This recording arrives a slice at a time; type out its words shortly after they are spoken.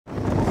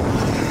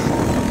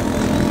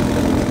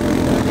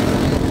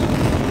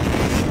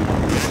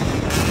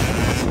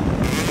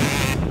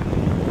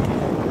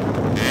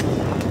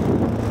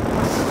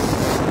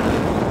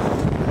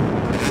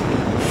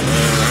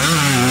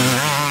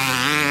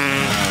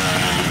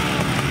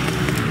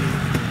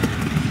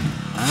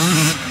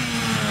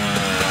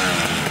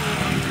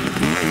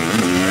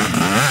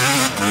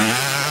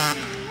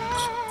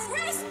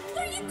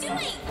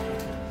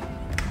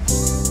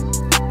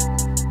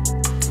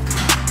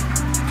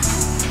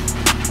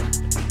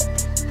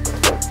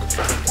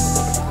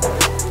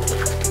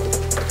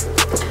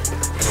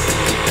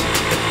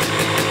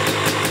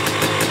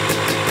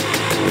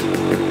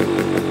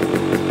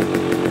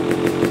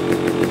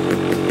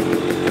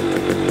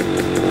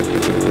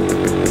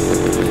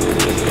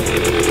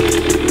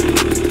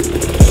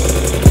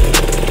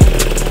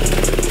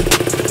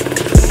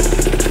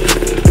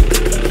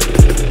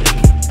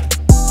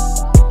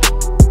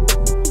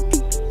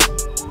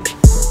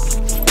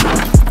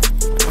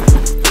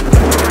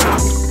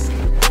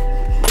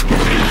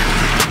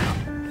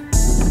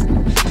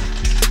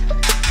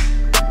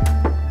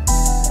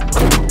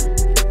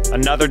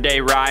Another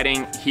day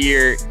riding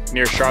here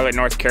near Charlotte,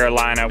 North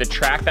Carolina. The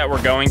track that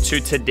we're going to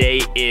today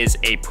is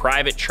a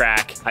private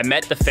track. I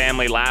met the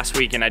family last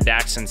weekend at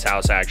Daxton's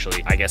house,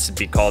 actually. I guess it'd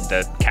be called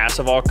the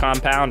Cassaval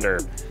compound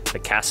or the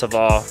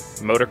Cassaval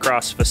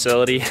motocross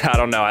facility. I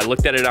don't know. I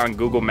looked at it on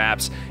Google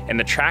Maps and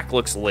the track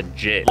looks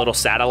legit. Little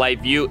satellite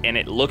view and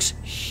it looks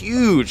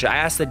huge. I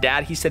asked the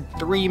dad, he said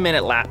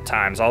 3-minute lap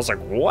times. I was like,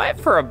 what,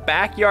 for a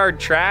backyard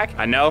track?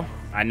 I know.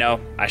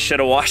 I should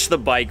have washed the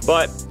bike,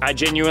 but I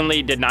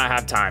genuinely did not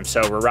have time.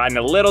 So we're riding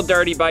a little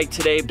dirty bike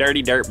today,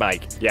 dirty dirt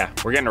bike. Yeah,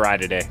 we're getting a ride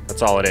today.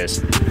 That's all it is.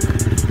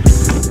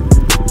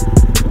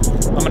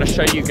 I'm gonna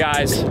show you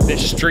guys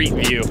this street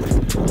view.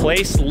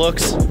 Place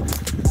looks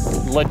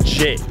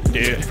legit,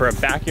 dude, for a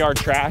backyard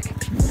track.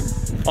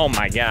 Oh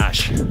my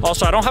gosh.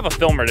 Also, I don't have a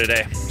filmer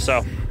today,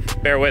 so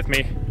bear with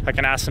me. I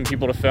can ask some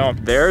people to film.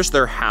 There's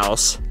their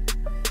house.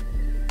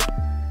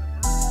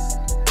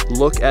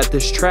 Look at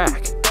this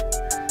track.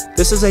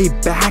 This is a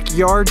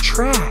backyard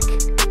track.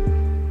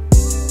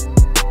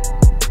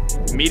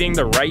 Meeting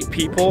the right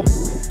people,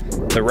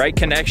 the right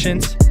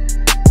connections.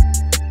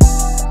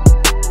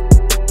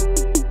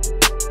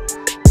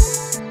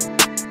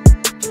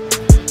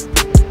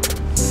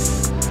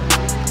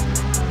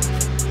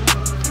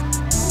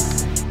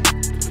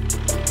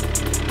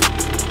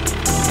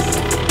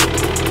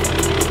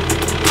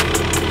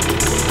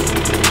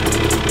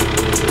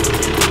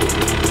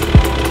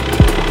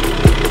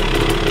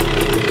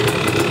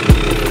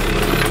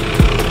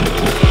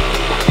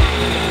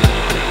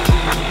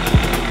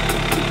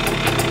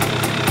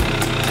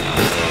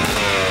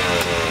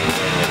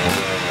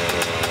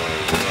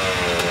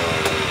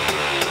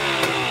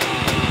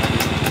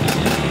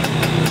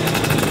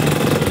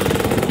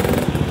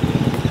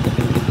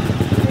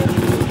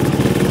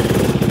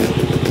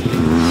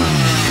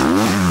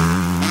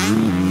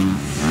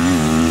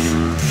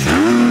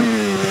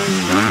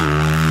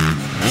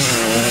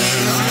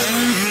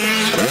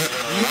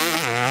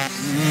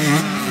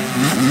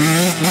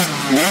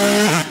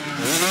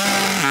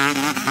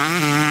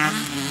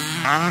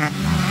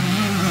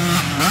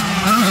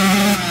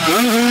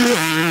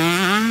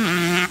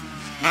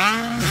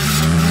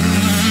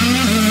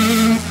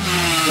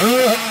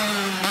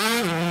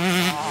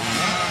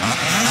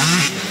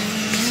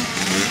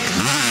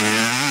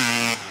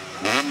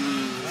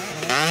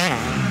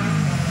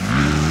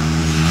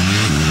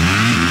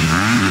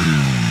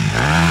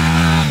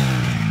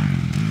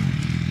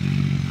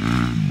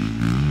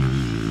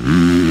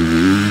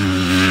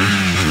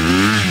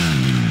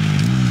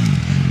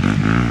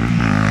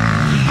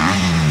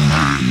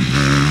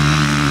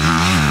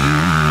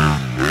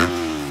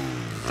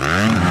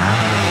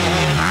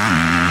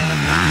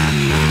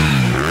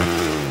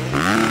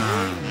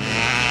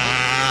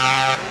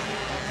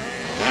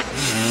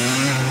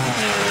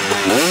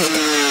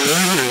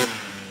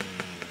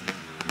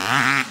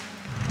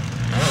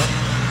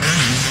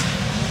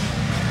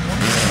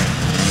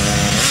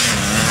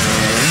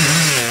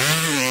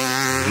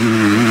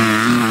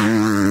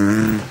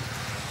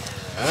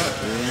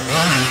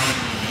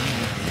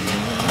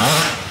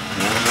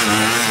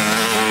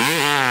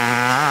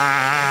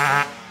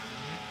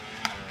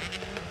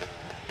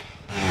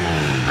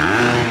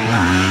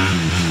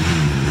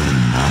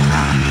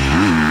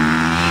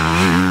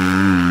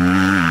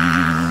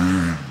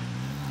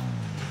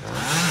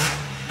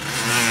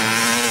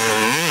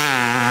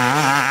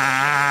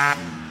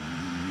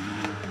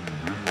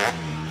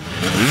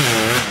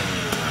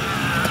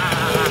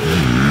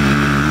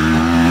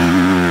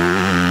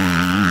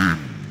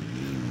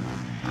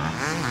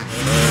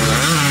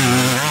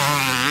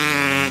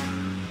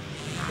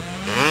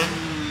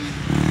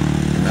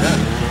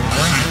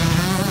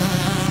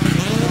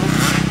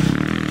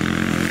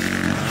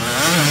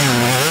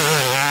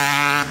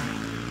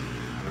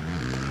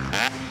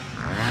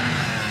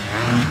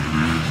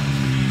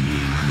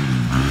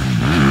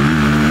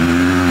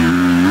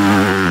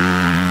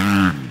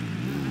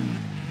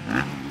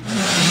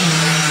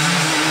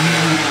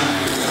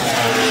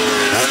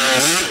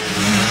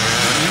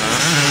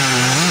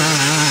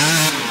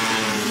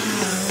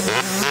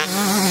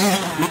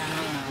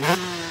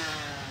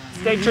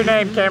 State your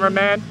name,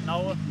 cameraman.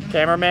 Noah.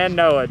 Cameraman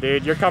Noah,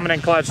 dude. You're coming in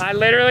clutch. I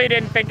literally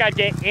didn't think I'd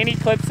get any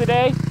clips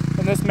today,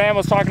 and this man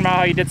was talking about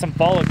how he did some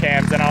follow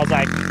cams, and I was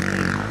like,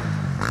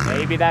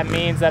 maybe that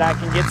means that I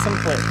can get some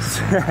clips.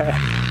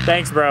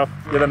 Thanks, bro.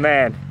 You're the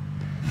man.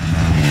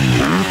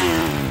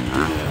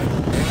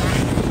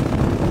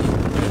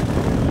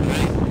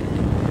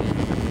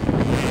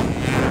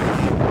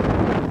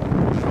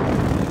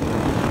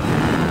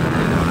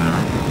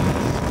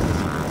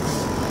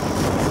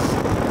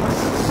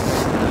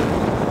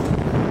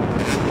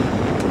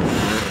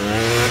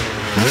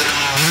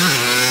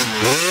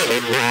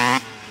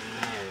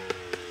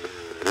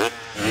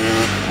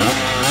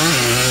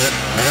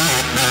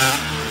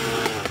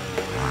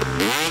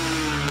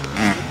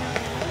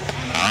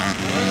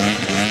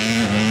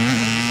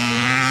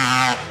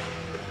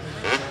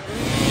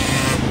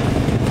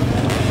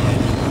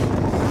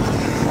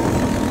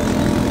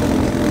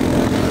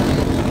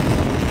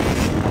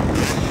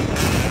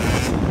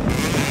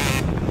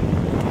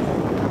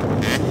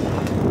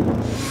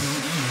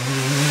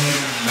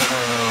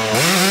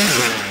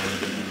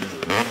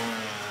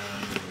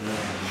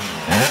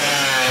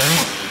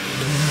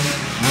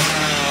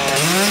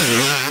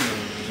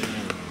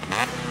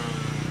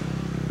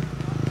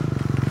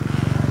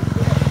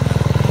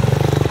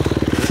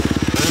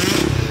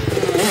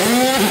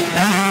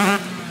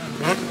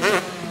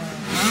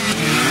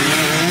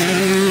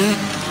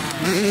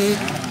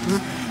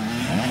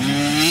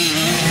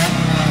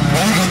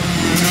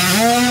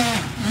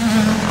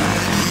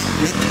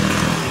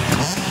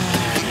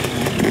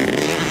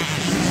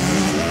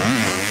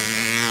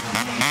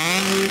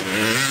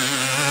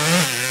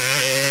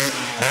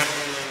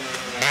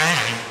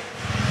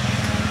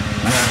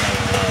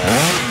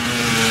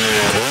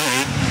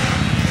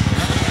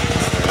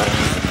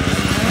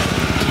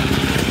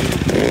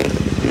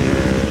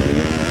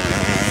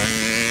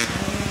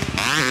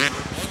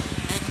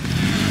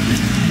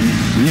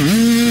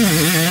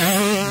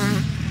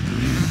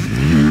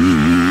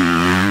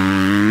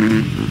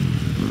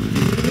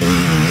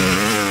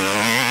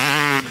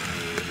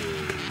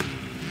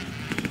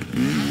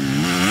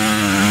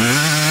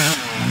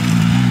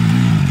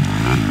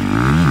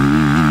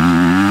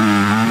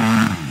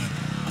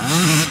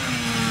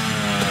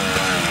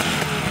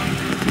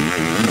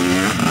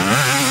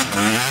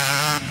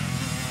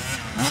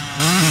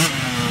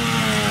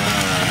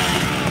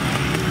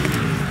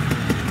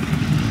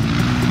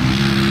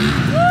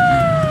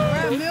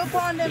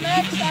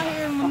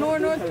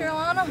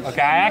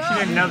 Okay, I actually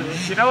didn't know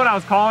that. You know what I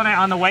was calling it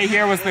on the way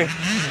here was the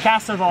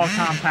Castle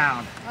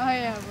compound. Oh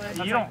yeah,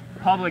 but you don't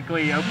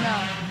publicly open.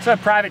 No. It's a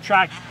private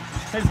track.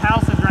 His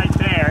house is right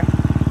there,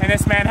 and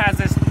this man has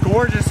this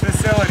gorgeous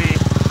facility,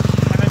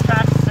 and the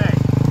track's sick.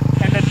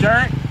 And the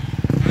dirt,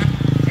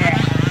 yeah,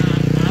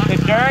 the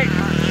dirt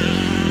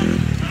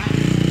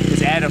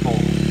is edible.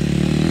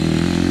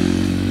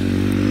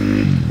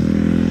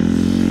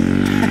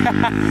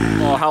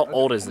 Well, how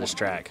old is this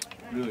track?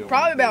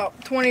 Probably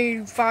about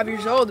 25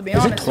 years old, to be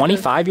honest. Is it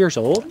 25 years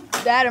old?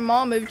 Dad and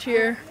Mom moved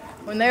here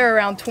when they were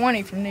around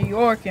 20 from New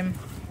York, and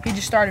he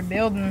just started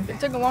building. It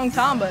took a long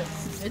time, but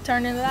it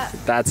turned into that.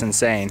 That's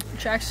insane. The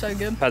track's so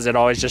good. Has it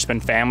always just been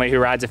family who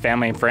rides it,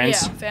 family and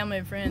friends? Yeah, family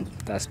and friends.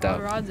 That's dope.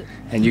 Who rides it.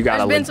 And you got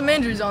There's been some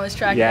injuries on this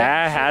track.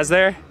 Yeah, though. has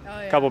there? Oh,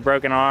 yeah. A couple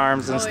broken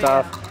arms and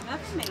stuff.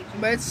 Yeah.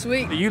 But it's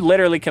sweet. You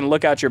literally can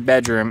look out your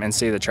bedroom and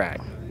see the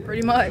track.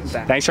 Pretty much.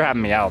 Thanks for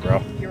having me out,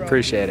 bro. You're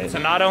Appreciate it. So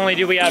not only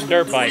do we have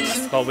dirt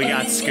bikes, but we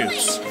got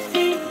scoops.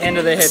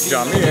 Into the hip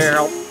jump.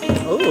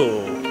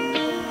 Oh.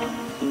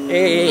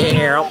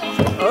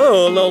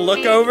 Oh, a little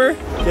look over.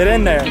 Get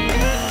in there.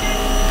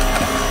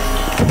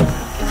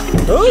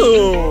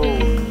 Oh.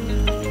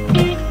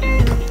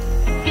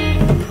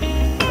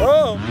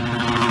 Oh.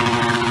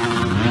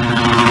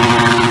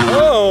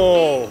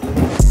 Oh.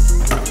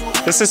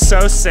 This is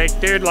so sick,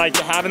 dude. Like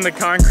having the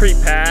concrete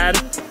pad.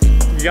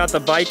 You got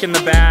the bike in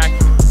the back.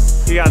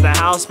 You got the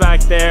house back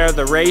there,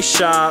 the race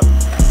shop.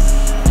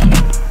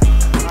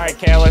 All right,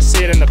 Kale, let's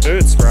see it in the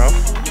boots, bro.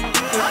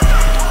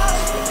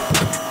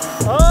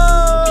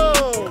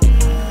 Oh!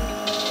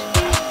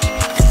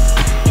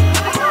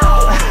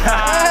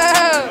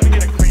 Let me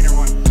get a cleaner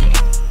one.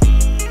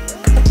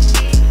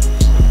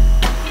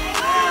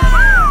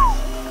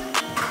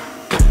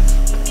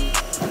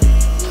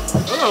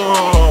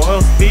 Oh, a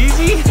little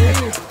speedy?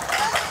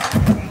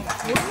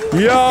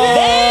 Yo,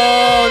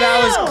 that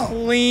was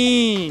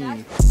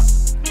clean.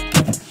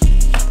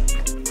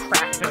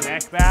 Crack the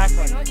neck back.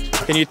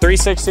 Can you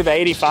 360 the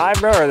 85,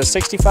 bro, or the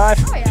 65?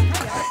 Oh yeah,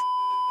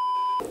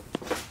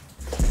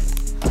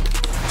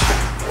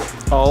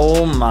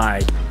 Oh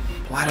my,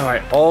 why do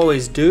I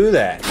always do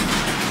that?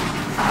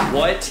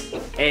 What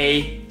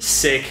a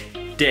sick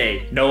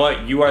day.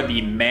 Noah, you are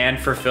the man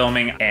for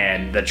filming,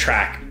 and the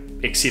track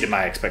exceeded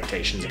my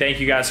expectations. Thank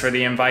you guys for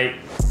the invite.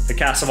 The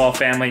Castle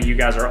family, you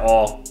guys are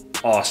all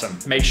awesome.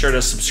 Make sure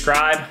to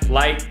subscribe,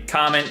 like,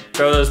 comment,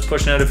 throw those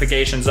push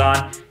notifications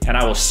on, and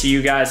I will see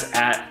you guys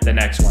at the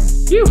next one.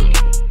 Phew.